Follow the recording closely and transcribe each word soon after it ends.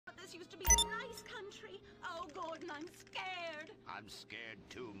This used to be a nice country. Oh, Gordon, I'm scared. I'm scared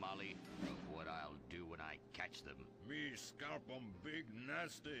too, Molly. What I'll do when I catch them. Me scalp 'em big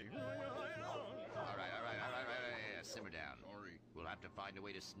nasty. All right. Simmer down. Sorry. We'll have to find a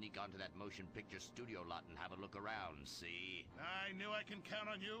way to sneak onto that motion picture studio lot and have a look around, see? I knew I can count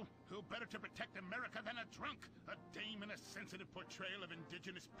on you. Who better to protect America than a drunk? A dame in a sensitive portrayal of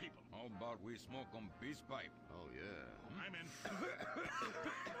indigenous people. How about we smoke 'em peace pipe? Oh, yeah. I'm in.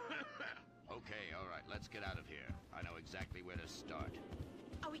 Okay, all right, let's get out of here. I know exactly where to start.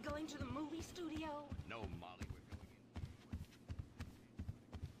 Are we going to the movie studio? No, Molly, we're going in.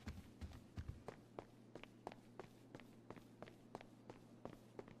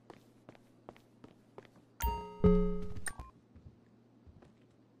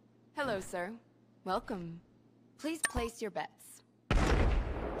 Hello, sir. Welcome. Please place your bets.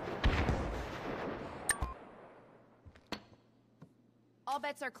 All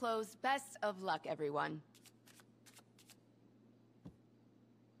bets are closed. Best of luck, everyone.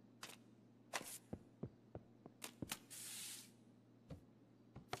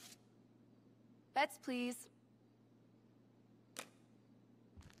 Bets, please.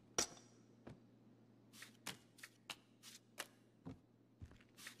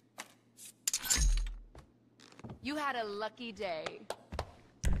 You had a lucky day.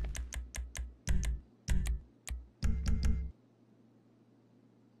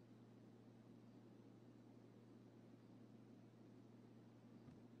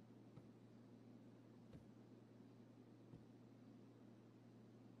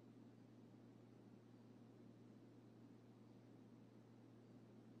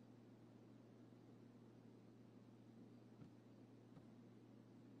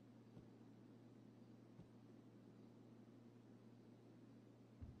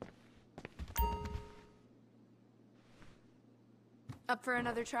 Up for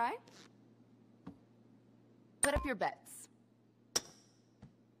another try? Put up your bets.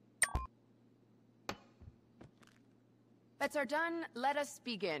 Bets are done. Let us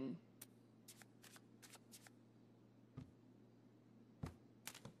begin.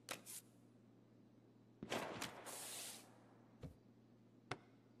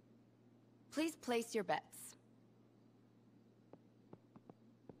 Please place your bets.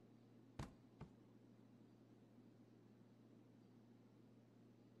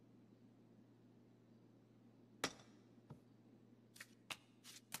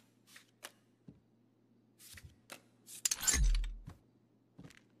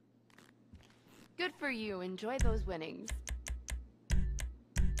 Good for you. Enjoy those winnings.